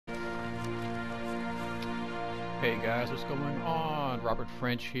Hey guys, what's going on? Robert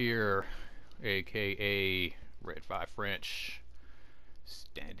French here, aka Red 5 French,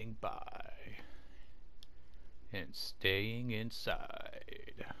 standing by and staying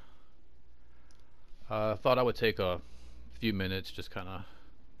inside. Thought I would take a few minutes, just kind of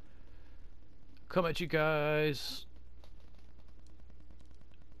come at you guys,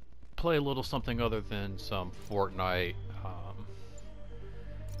 play a little something other than some Fortnite.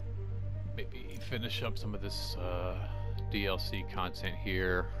 Maybe finish up some of this DLC content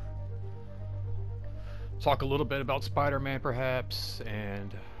here. Talk a little bit about Spider-Man perhaps,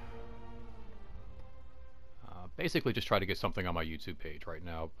 and basically just try to get something on my YouTube page right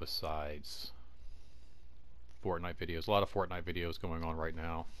now besides Fortnite videos. A lot of Fortnite videos going on right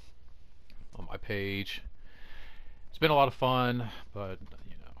now on my page. It's been a lot of fun, but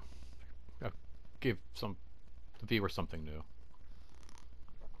you know, I'll give some viewers something new.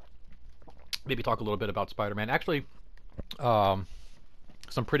 Maybe talk a little bit about Spider-Man. Actually, some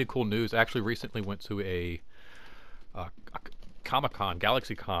pretty cool news. I actually recently went to a Comic-Con,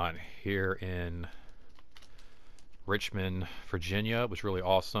 GalaxyCon here in Richmond, Virginia. It was really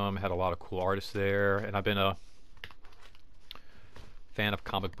awesome. Had a lot of cool artists there, and I've been a fan of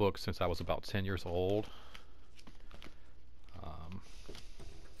comic books since I was about 10 years old.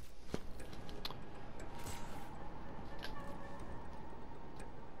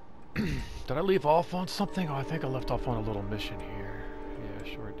 Did I leave off on something? Oh, I think I left off on a little mission here. Yeah, I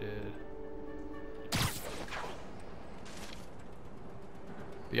sure did.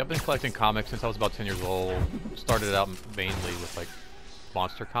 Yeah, I've been collecting comics since I was about 10 years old. Started out mainly with like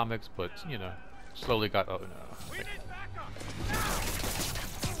monster comics, but you know, slowly got. Oh no.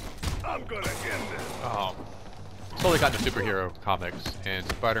 I'm gonna end this. Slowly got into superhero comics, and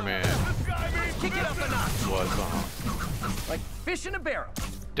Spider-Man Kick it up a notch. was Like fish in a barrel.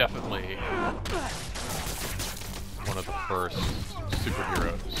 definitely one of the first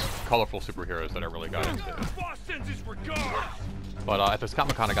superheroes, colorful superheroes that I really got into. Boss sends his regards. But at this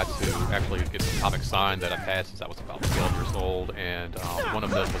Comic-Con I got to actually get some comics signed that I've had since I was about 12 years old, and one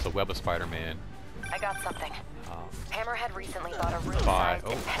of them was a Web of Spider-Man. I got something. Hammerhead recently bought a Bye. room-sized,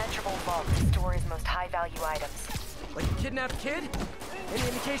 Oh. impenetrable vault to store his most high-value items. Like a kidnapped kid? Any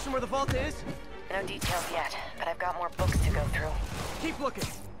indication where the vault is? No details yet, but I've got more books to go through. Keep looking.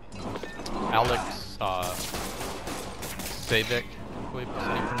 Alex Savick, I believe is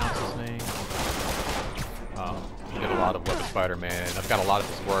how you pronounce his name. He did a lot of Web of Spider-Man. I've got a lot of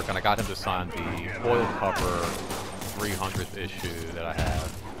his work, and I got him to sign the foil cover 300th issue that I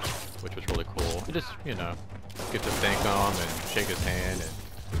have, which was really cool. You just, you know, get to thank him and shake his hand and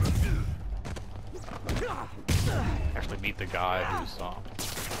actually meet the guy whose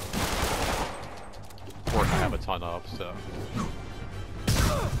work I have a ton of, so.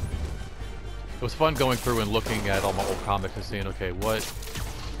 It was fun going through and looking at all my old comics and seeing, okay, what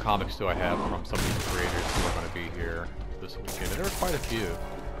comics do I have from some of these creators who are going to be here this weekend? And there were quite a few.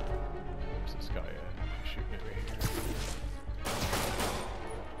 Where's this guy at? Shooting over here.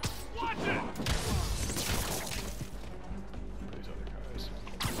 Watch it. These other guys.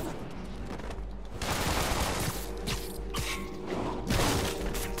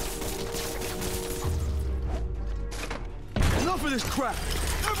 Enough of this crap!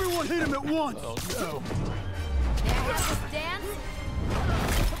 Everyone hit him at once! Oh no. Dance?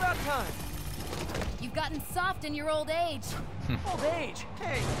 About time. You've gotten soft in your old age. Old age.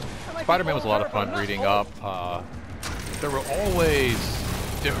 Hey. I might be Spider-Man was a lot of older, fun but I'm not reading old. up. There were always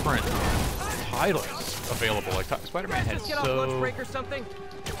different titles available. Like Spider-Man had Just get off lunch so break or something.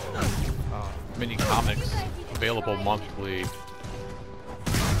 many comics available monthly,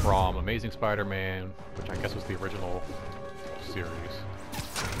 from Amazing Spider-Man, which I guess was the original series,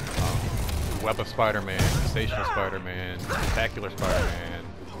 Web of Spider-Man, Sensational Spider-Man, Spectacular Spider-Man,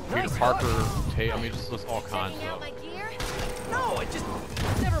 Peter Parker, I mean, just all kinds Taking out of my gear? No, it just.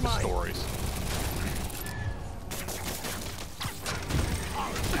 Never mind. stories.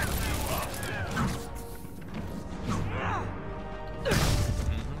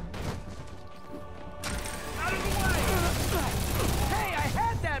 Out of the way. Hey, I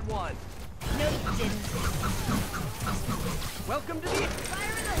had that one. No, you didn't. Welcome to the.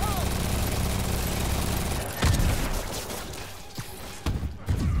 Fire in the hole!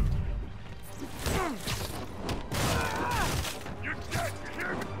 You're dead. You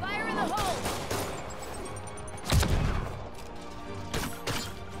hear me? Fire in the hole!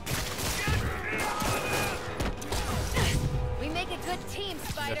 We make a good team,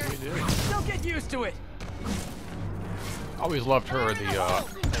 Spider. Yes, we do. Don't get used to it. Always loved her, the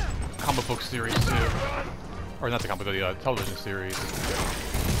comic book series too. Or not the comic book, the television series.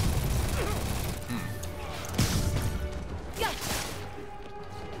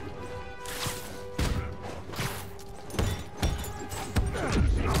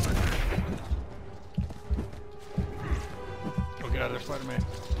 Spider-Man.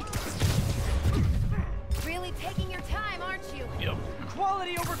 Really taking your time, aren't you? Yep.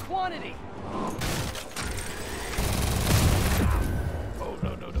 Quality over quantity. Oh,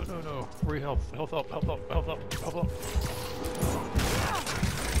 no, no, no, no, no. Free health. Health up, health up, health up, health up.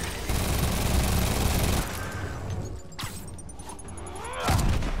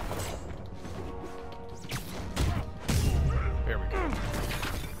 There we go.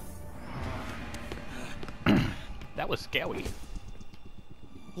 That was scary.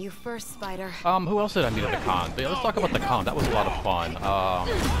 You first, Spider. Who else did I meet at the con? Yeah, let's talk about the con. That was a lot of fun.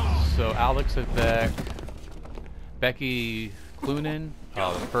 So Alex Havek, Becky Cloonan, the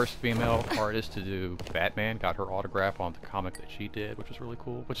first female artist to do Batman, got her autograph on the comic that she did, which was really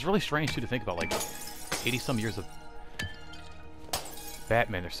cool. Which is really strange too to think about, like 80-some years of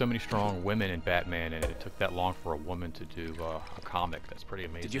Batman. There's so many strong women in Batman, and it took that long for a woman to do a comic. That's pretty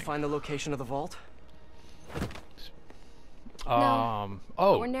amazing. Did you find the location of the vault? No,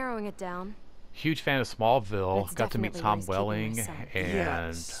 oh, we're narrowing it down. huge fan of Smallville. It's Got to meet definitely Tom worth keeping Welling myself.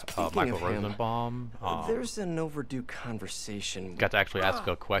 and speaking Michael of him, Rosenbaum. There's an overdue conversation. Got to actually ask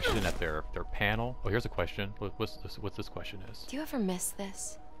a question at their panel. Oh, here's a question. What's this question is? Do you ever miss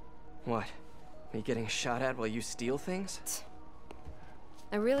this? What? Me getting shot at while you steal things?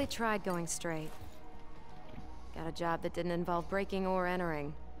 I really tried going straight. Got a job that didn't involve breaking or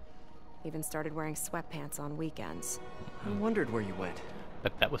entering. Even started wearing sweatpants on weekends. I wondered where you went.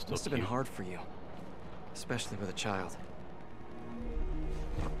 But that was still Must have cute. been hard for you. Especially with a child.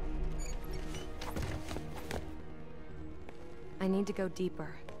 I need to go deeper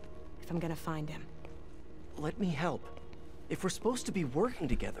if I'm gonna find him. Let me help. If we're supposed to be working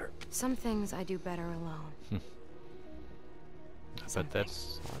together. Some things I do better alone. But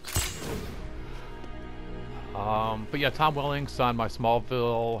that's but yeah, Tom Welling signed my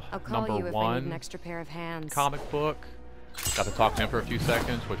Smallville I'll call you if I need #1 an extra pair of hands. comic book. Got to talk to him for a few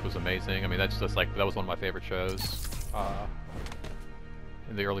seconds, which was amazing. I mean, that's just like, that was one of my favorite shows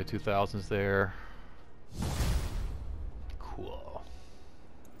in the early 2000s there. Cool.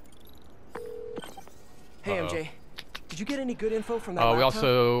 Hey, MJ. Did you get any good info from that We laptop?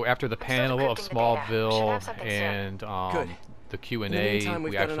 also, after the panel of encrypting the data. Should Smallville have something soon. and Good. the Q&A, In the meantime,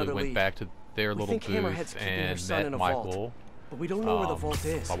 we've we got actually another went lead. back to their We little think Hammerhead's booth keeping her and son met in a vault. Michael. But we don't know where the vault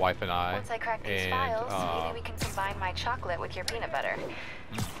is. My wife and I. Once I crack these and, files, maybe we can combine my chocolate with your peanut butter.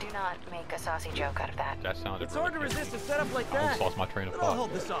 Do not make a saucy joke out of that. That sounded It's really hard to good. resist a setup like I that. almost lost my train of But I'll thought.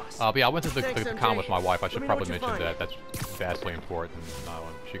 hold the sauce. But yeah, I went to the Thanks, con MJ. with my wife. I Let should me know probably what you mention that. find. That's vastly important.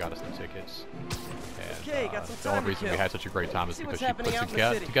 She got us some tickets. And, Okay, got some the only time to reason we kill. had such a great time is See because what's she happening put out in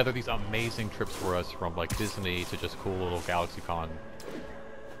the city. together these amazing trips for us, from like Disney to just cool little GalaxyCon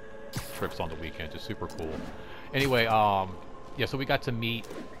trips on the weekend. Just super cool. Anyway, yeah, so we got to meet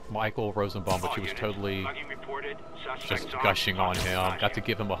Michael Rosenbaum, but she was totally just gushing on him. Got to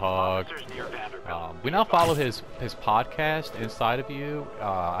give him a hug. We now follow his podcast, Inside of You.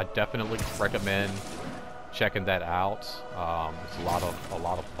 I definitely recommend checking that out. It's a lot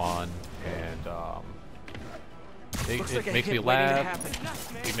of fun, and Looks like it a makes me hit waiting to laugh.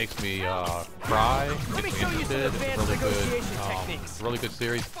 happen. It makes me cry. Let me Gets me show you some interested. It's advanced really good. negotiation techniques. Really good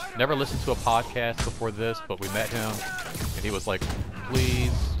series. Never listened to a podcast before this, but we met him, and he was like,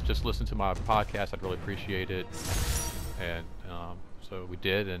 "Please, just listen to my podcast. I'd really appreciate it." And so we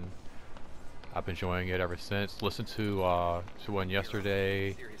did, and I've been enjoying it ever since. Listened to one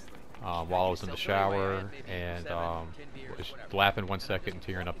yesterday while I was in the shower, and was laughing one second and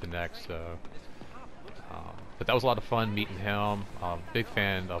tearing up the next. So. But that was a lot of fun meeting him. Big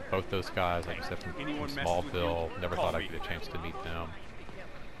fan of both those guys, like I said, from Smallville. Never thought I'd get a chance to meet them.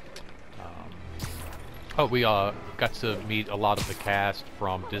 We got to meet a lot of the cast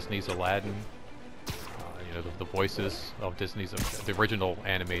from Disney's Aladdin. You know, the voices of Disney's, the original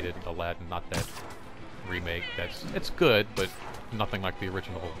animated Aladdin, not that remake. It's good, but nothing like the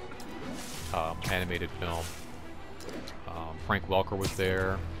original animated film. Frank Welker was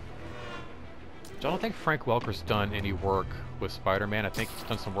there. I don't think Frank Welker's done any work with Spider-Man. I think he's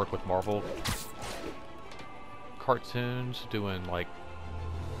done some work with Marvel cartoons, doing like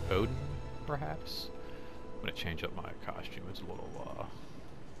Odin, perhaps. I'm gonna change up my costume. It's a little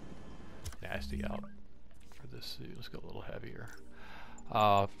nasty out for this suit. Let's go a little heavier.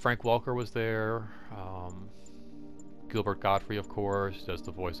 Frank Welker was there. Gilbert Gottfried, of course, does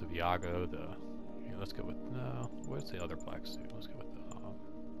the voice of Iago. Let's go with where's the other black suit? Let's go with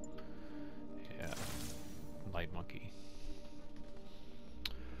Night Monkey.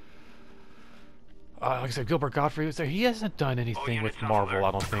 Like I said, Gilbert Gottfried was there. He hasn't done anything with Marvel,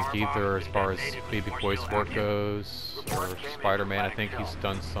 I don't think, either, as far as maybe voice work goes, or Spider-Man. I think he's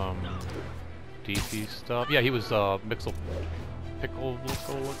done some DC stuff. Yeah, he was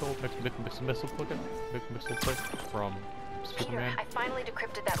McMicklepick from Peter, Superman. I finally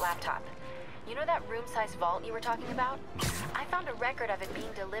decrypted that laptop. You know that room-sized vault you were talking about? I found a record of it being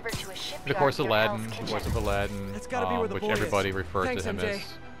delivered to a shipyard. And of course, near Aladdin, Hell's voice Kitchen. of Aladdin, That's gotta be where the which boy is. everybody refers Thanks, to him MJ. as.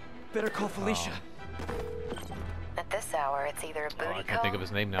 Better call Felicia. At this hour, it's either a booty I can't think of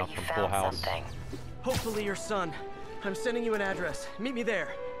his name now or you from found Full House. something. Hopefully your son. I'm sending you an address. Meet me there.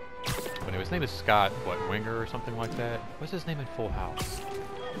 But anyway, his name is Scott, what, Winger or something like that? What's his name in Full House?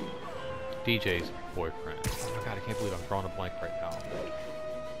 DJ's boyfriend. Oh my god, I can't believe I'm drawing a blank right now.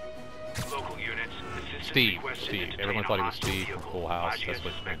 Local units. Steve. Everyone thought he was Steve from Full House. That's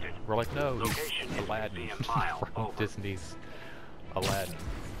what we're like, no, he's Aladdin from Disney's Aladdin.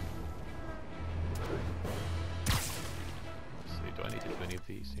 Let's see, do I need to do any of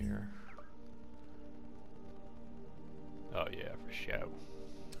these here? Oh yeah, for show.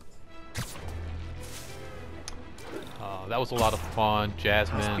 That was a lot of fun.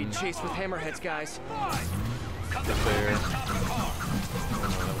 Jasmine Be chased with hammerheads, guys. was there.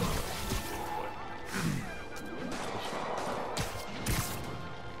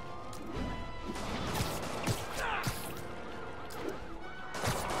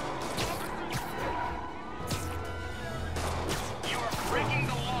 You are breaking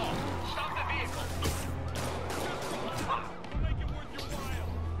the law. Stop the vehicle. Make it worth your while.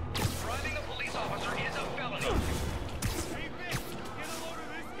 Driving a police officer is a felony. Hey, Vic, get a load of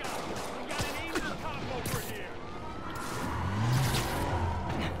this guy. We got an evil cop over here.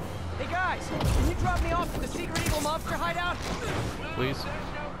 Hey guys, can you drop me off to the secret evil mobster hideout? Please.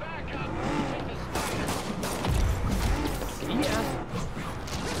 Yeah.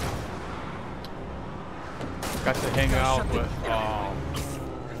 Got to hang out with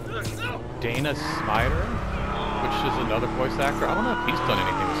Dana Snyder, which is another voice actor. I don't know if he's done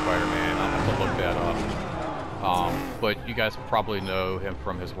anything with Spider-Man. I'll have to look that up. But you guys probably know him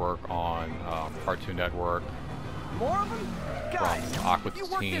from his work on Cartoon Network, More of them? Guys, from Aqua you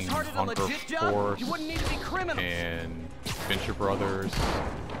work Teen, this hard at a Hunger legit job, Force, you wouldn't need to be criminals. and Venture Brothers.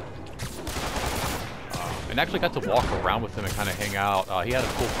 And actually got to walk around with him and kind of hang out. He had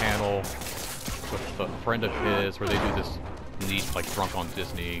a cool panel with a friend of his where they do this neat, like, drunk on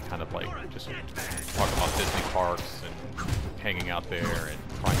Disney, kind of like just talk about Disney parks and hanging out there and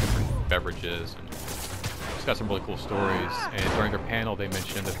trying different beverages. And it's got some really cool stories. And during their panel, they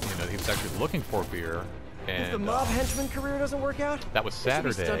mentioned that he was actually looking for beer. And If the mob henchman career doesn't work out, that was they should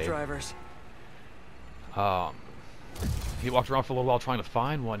be stunt Saturday. drivers. He walked around for a little while trying to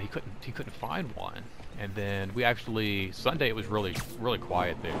find one. He couldn't find one. And then we actually Sunday it was really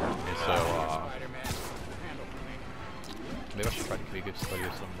quiet there. And so maybe I should try to give somebody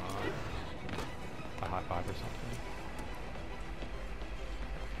some a high five or something.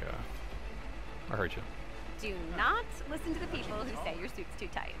 Yeah, I heard you. Do not listen to the people who say your suit's too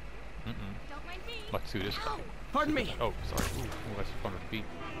tight. Don't mind me. My suit is. Pardon me. Oh, sorry. Ooh, that's fun with feet.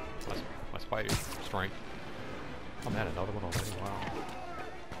 My spider strength. Oh man, another one already. Wow.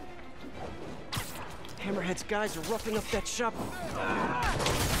 Hammerhead's guys are roughing up that shop. Too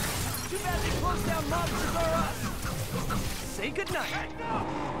bad they closed down mobsters are us. Say goodnight.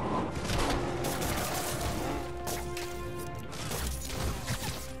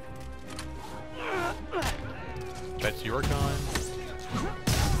 That's your gun.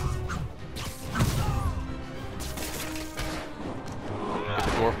 Get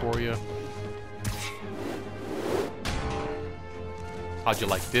the door for you. How'd you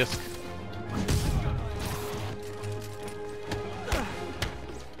like disc?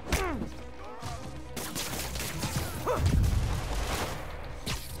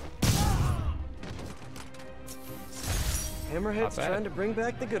 Hammerhead's Not bad. trying to bring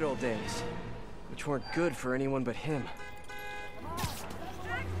back the good old days, which weren't good for anyone but him.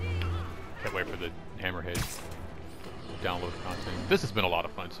 Can't wait for the Hammerhead download content. This has been a lot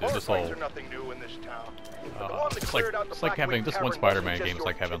of fun too. This whole are nothing new in this town. But the one that it's like cleared out the having Blackwing this one Tavern Spider-Man wasn't game is just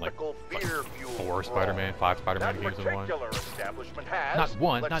like your having like typical beer-fueled 4 brawl. Spider-Man, 5 Spider-Man That games in one. particular establishment has, Not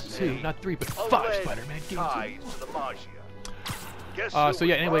one, not let's two, see, not 3, but 5 alleged Spider-Man games in ties one. to the Maggia. Guess So who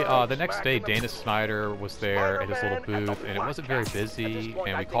yeah, was anyway, right the next smack day, in the Dana middle? Snyder was there at his little Spider-Man booth, and the and it wasn't very Black Cat. At this busy, point,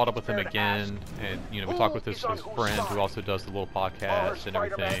 and I we think caught up with it's him fair to again, and, we talked with his is on whose friend who side? also does the little podcast and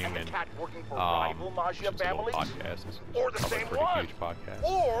Spider-Man everything, the and, Cat working for which rival Maggia is a little families? podcast. It's Or the probably same a pretty one. huge podcast.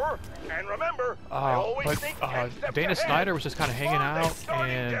 Or, and remember, I always But think 10 steps Dana ahead. Snyder was just kind of hanging Or they out,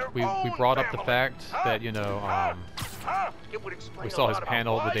 started and their we own brought up the family. fact Huh? that, Huh? It would explain We saw a his lot about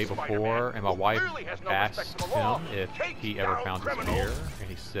panel the why day before, Spider-Man, and my who wife clearly has no asked respect for the law, him if takes he ever down found his criminals. beer, and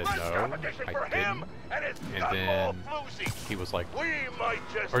he said Less no, competition I for him, didn't. and it's And not then all floozy. he was like, We might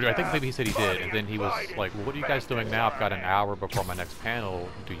just or I think have maybe he said he did, and then he was fighting like, well, what are you guys doing now? I've got an hour before my next panel.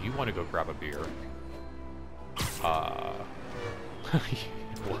 Do you want to go grab a beer?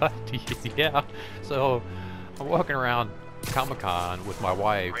 What? Yeah. So I'm walking around Comic-Con with my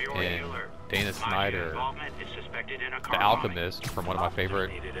wife and Dana Snyder, The Alchemist, from one of my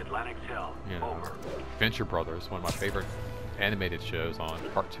favorite, you know, Venture Brothers, one of my favorite animated shows on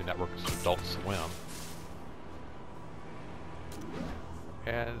Cartoon Network's Adult Swim.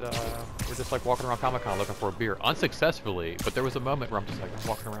 And we're just like walking around Comic-Con looking for a beer, unsuccessfully. But there was a moment where I'm just like, I'm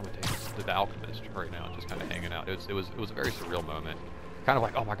walking around with The Alchemist right now, just kind of hanging out. It was a very surreal moment. Kind of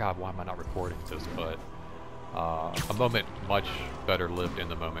like, oh my God, why am I not recording this? But a moment much better lived in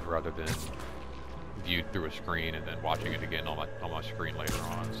the moment rather than viewed through a screen and then watching it again on my screen later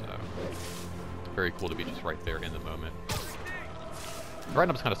on. So very cool to be just right there in the moment. Right now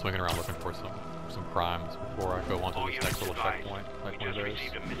I'm just kind of swinging around looking for some crimes before I go on to this next little checkpoint, like one of those.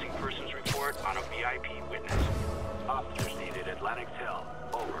 Received a missing persons report on a VIP witness. Officers needed at Lenox Hill.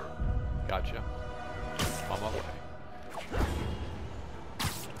 Over. Gotcha. On my way.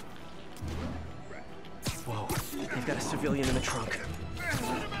 Whoa, they've got a civilian in the trunk.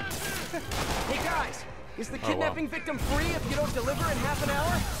 Hey guys, is the wow. kidnapping victim free if you don't deliver in half an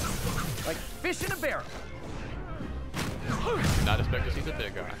hour? Like fish in a barrel. Did not expect to see the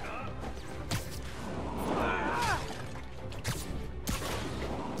big guy.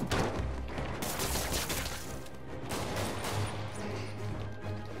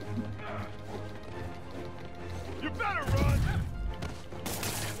 You better run!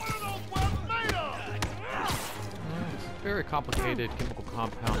 What are those webs made of? It's a very complicated chemical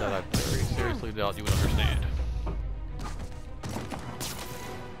compound that I very seriously doubt you would understand.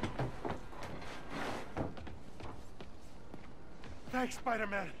 Thanks,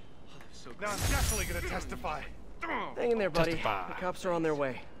 Spider-Man. Now I'm definitely gonna testify. Hang in there, buddy. Testify. The cops are on their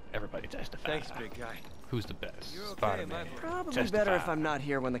way. Everybody testify. Thanks, big guy. Who's the best? okay, Spider-Man. Probably Testify. better if I'm not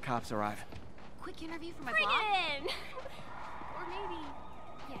here when the cops arrive. Quick interview for my Bring blog? it in! Or maybe,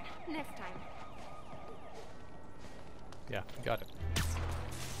 yeah, next time. Yeah, you got it.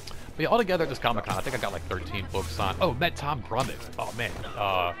 But yeah, altogether at this Comic-Con, I think I got like 13 books on. Oh, met Tom Grummett. Oh man,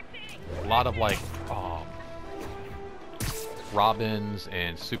 a lot of like Robins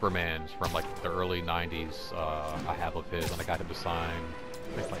and Supermans from like the early 90s. I have of his, and I got him to sign,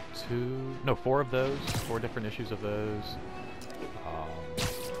 I think like 4 of those, 4 different issues of those.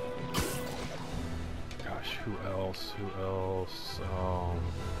 Gosh, who else?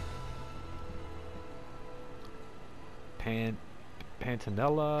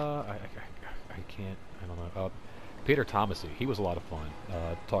 Pantanella, I don't know. Peter Tomasi, he was a lot of fun.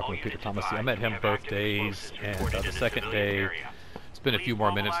 Talking with Peter Tomasi, I met him both days, and the second day, spent a few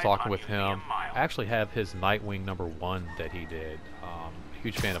more minutes talking with him. I actually have his Nightwing #1 that he did.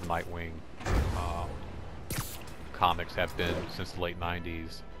 Huge fan of Nightwing. Comics have been since the late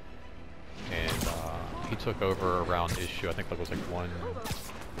 90s, and he took over around issue, I think that was like one. It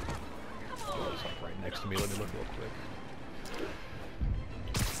was like right next to me. Let me look real quick.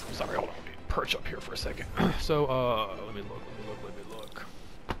 Sorry, hold on. Let me perch up here for a second. So, let me look.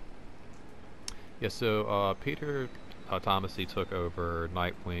 Yeah, so Peter Tomasi took over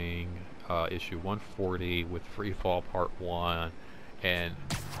Nightwing issue 140 with Freefall Part 1, and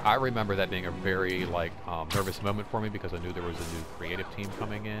I remember that being a very like nervous moment for me because I knew there was a new creative team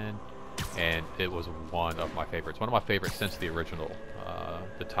coming in, and it was one of my favorites. One of my favorites since the original,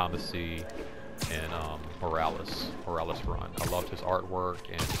 the Tomasi and Morales run. I loved his artwork,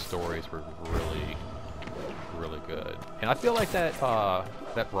 and his stories were really good. And I feel like that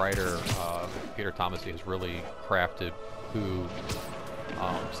that writer Peter Tomasi has really crafted who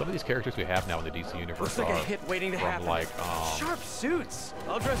some of these characters we have now in the DC universe Looks like are. a hit waiting to from happen. like Sharp suits.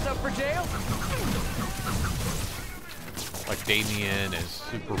 All dressed up for jail? like Damian and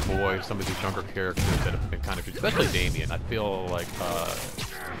Superboy, some of these younger characters that have been kind of, especially Damian. I feel like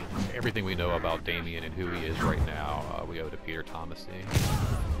everything we know about Damian and who he is right now, we owe to Peter Tomasi.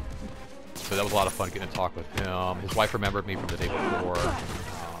 So that was a lot of fun getting to talk with him. His wife remembered me from the day before.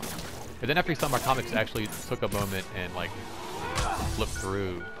 And then after he saw my comics, actually took a moment and like flipped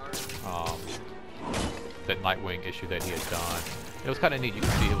through that Nightwing issue that he had done. It was kind of neat. You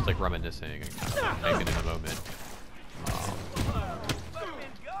can see he was like reminiscing and kind of taking in a moment.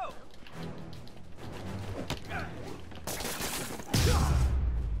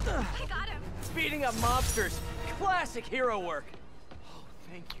 I got him. Speeding up mobsters. Classic hero work.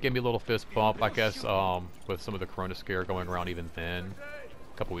 gave me a little fist bump, I guess, with some of the Corona scare going around even then.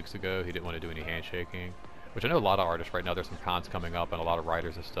 A couple weeks ago, he didn't want to do any handshaking, which I know a lot of artists right now, there's some cons coming up and a lot of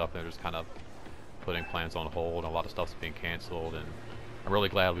writers and stuff, they're just kind of putting plans on hold, and a lot of stuff's being canceled, and I'm really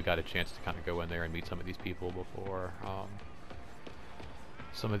glad we got a chance to kind of go in there and meet some of these people before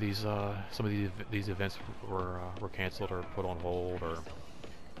some of these events were canceled or put on hold or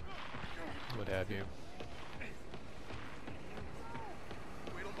what have you.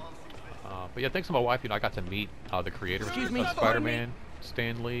 But yeah, thanks to my wife, you know, I got to meet the creator of Spider-Man,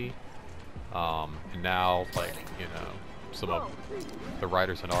 Stan Lee, and now, like, you know, some of the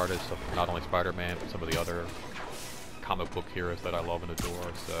writers and artists of not only Spider-Man, but some of the other comic book heroes that I love and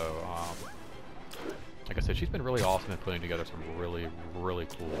adore. So, like I said, she's been really awesome in putting together some really, really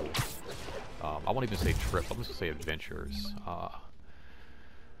cool, I won't even say trips, I'm just going to say adventures.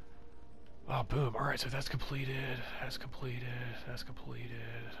 Oh, boom. Alright, so that's completed. That's completed. That's completed.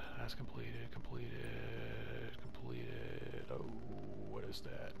 That's completed. Completed. Completed. Oh, what is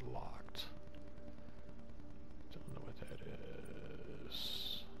that? Locked. Don't know what that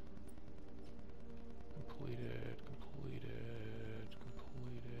is. Completed. Completed.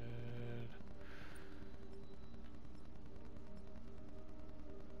 Completed.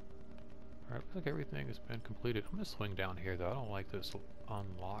 Alright, looks like everything has been completed. I'm going to swing down here, though. I don't like this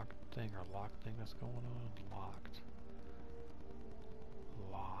unlocked thing or locked thing that's going on. Locked.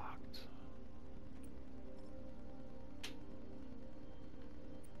 Locked.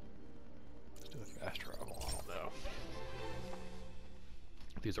 Let's do a fast travel. I don't know.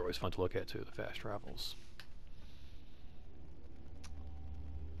 These are always fun to look at, too, the fast travels.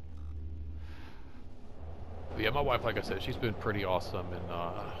 But yeah, my wife, like I said, she's been pretty awesome in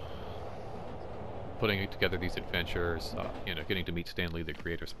putting together these adventures, you know, getting to meet Stan Lee, the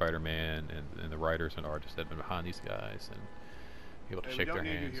creator of Spider-Man, and the writers and artists that have been behind these guys, and be able to shake their hands.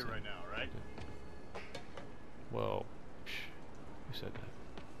 We don't need you here right now, right? Well, who said that?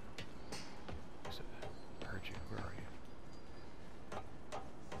 Who said that? I heard you. Where are you?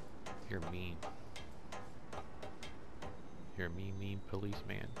 You're mean. You're a mean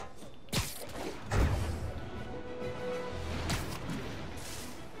policeman.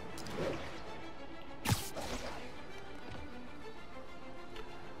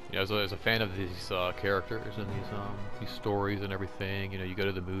 You know, as a fan of these characters and these stories and everything, you know, you go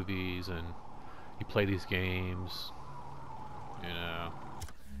to the movies and you play these games. You know,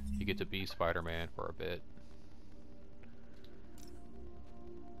 you get to be Spider-Man for a bit.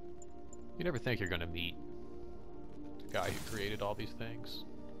 You never think you're gonna meet the guy who created all these things.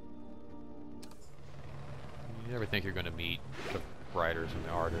 You never think you're gonna meet the writers and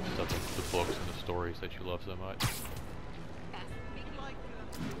the artists of the books and the stories that you love so much.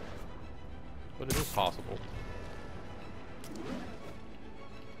 But it is possible.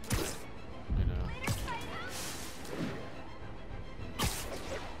 You know.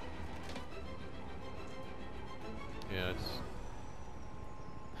 Yeah, it's...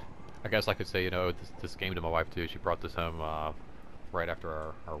 I guess I could say, you know, this came to my wife too. She brought this home right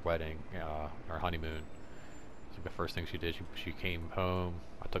after our wedding, our honeymoon. So the first thing she did, she came home.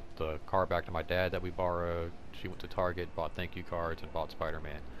 I took the car back to my dad that we borrowed. She went to Target, bought thank you cards, and bought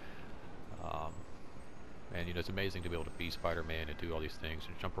Spider-Man. And you know, it's amazing to be able to be Spider-Man and do all these things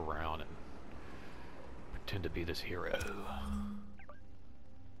and jump around and pretend to be this hero.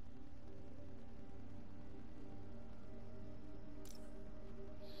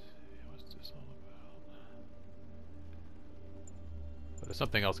 What's this all about? But it's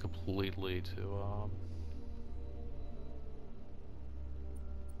something else completely to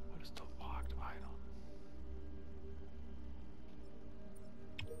what is the locked item?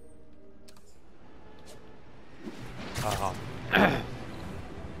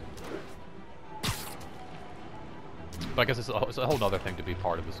 But I guess it's a whole other thing to be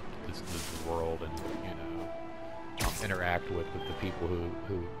part of this world and, you know, interact with the people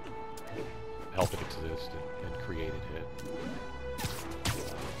who helped it exist and created it.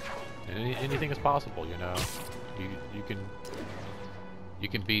 And anything is possible, you know. You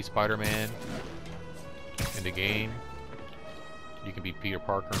can be Spider-Man in the game. You can be Peter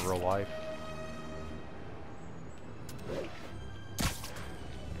Parker in real life.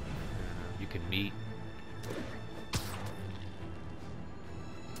 You can meet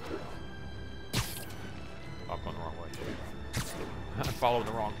I'm going the wrong way. I'm following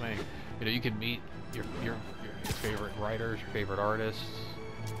the wrong thing. You know, you can meet your favorite writers, your favorite artists.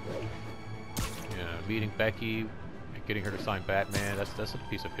 You know, meeting Becky, getting her to sign Batman. That's a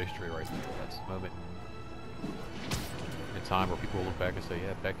piece of history right there. That's a moment in time where people will look back and say,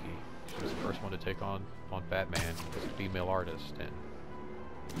 yeah, Becky, she was the first one to take on Batman as a female artist, and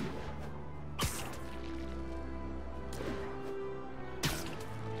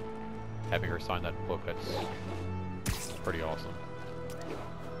Having her sign that book, that's pretty awesome.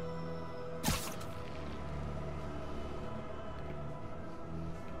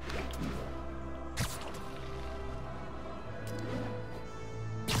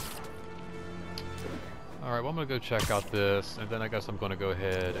 Alright, well I'm gonna go check out this, and then I guess I'm gonna go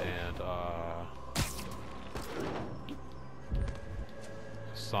ahead and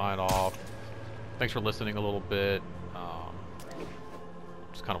sign off. Thanks for listening a little bit.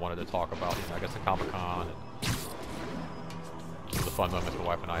 Just kind of wanted to talk about, you know, I guess the Comic-Con and some of the fun moments my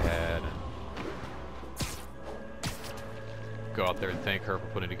wife and I had, and go out there and thank her for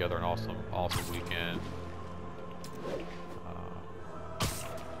putting together an awesome weekend.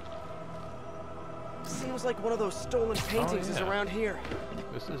 Seems like one of those stolen paintings is around here.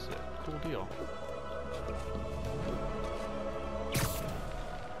 This is it. Cool deal.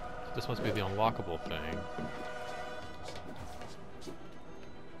 This must be the unlockable thing.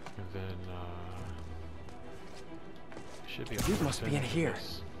 And then, should be. Dude must be in here.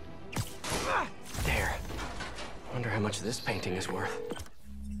 There. Wonder how much this painting is worth.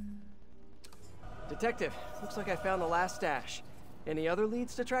 Detective, looks like I found the last stash. Any other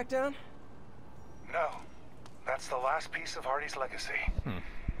leads to track down? No. That's the last piece of Hardy's legacy.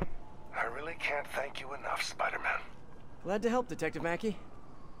 I really can't thank you enough, Spider-Man. Glad to help, Detective Mackey.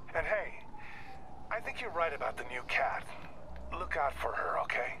 And hey, I think you're right about the new cat. Look out for her,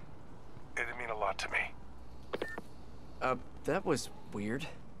 okay? It'd mean a lot to me. That was weird.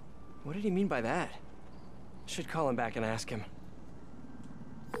 What did he mean by that? Should call him back and ask him.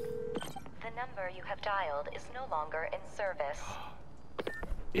 The number you have dialed is no longer in service.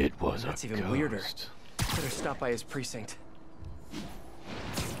 It was That's a even ghost. weirder. Better stop by his precinct.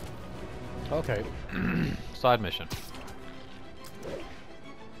 Okay. Side mission.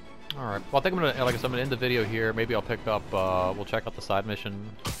 Alright. Well, I think I'm gonna, like I said, I'm gonna end the video here. Maybe I'll pick up, we'll check out the side mission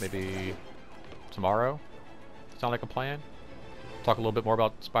maybe tomorrow. Sound like a plan? Talk a little bit more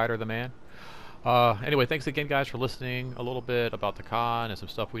about Spider the Man. Anyway, thanks again, guys, for listening a little bit about the con and some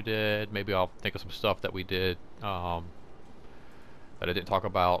stuff we did. Maybe I'll think of some stuff that we did that I didn't talk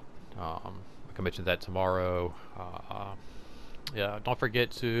about. I can mention that tomorrow. Yeah, don't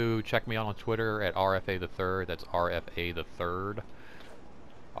forget to check me out on Twitter at RFA the Third. That's RFA the Third.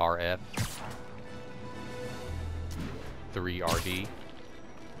 RF 3RD.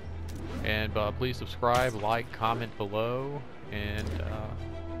 And please subscribe, like, comment below, and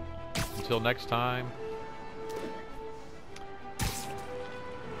until next time,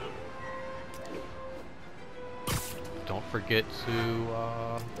 don't forget to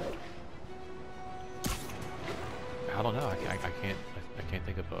I don't know, I can't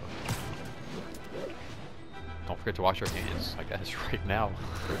think of a, don't forget to wash your hands, I guess, right now.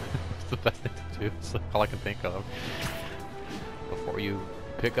 It's the best thing to do. It's all I can think of. Before you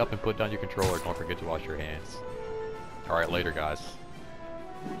pick up and put down your controller, don't forget to wash your hands. Alright, later, guys.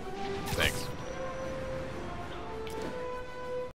 Thanks.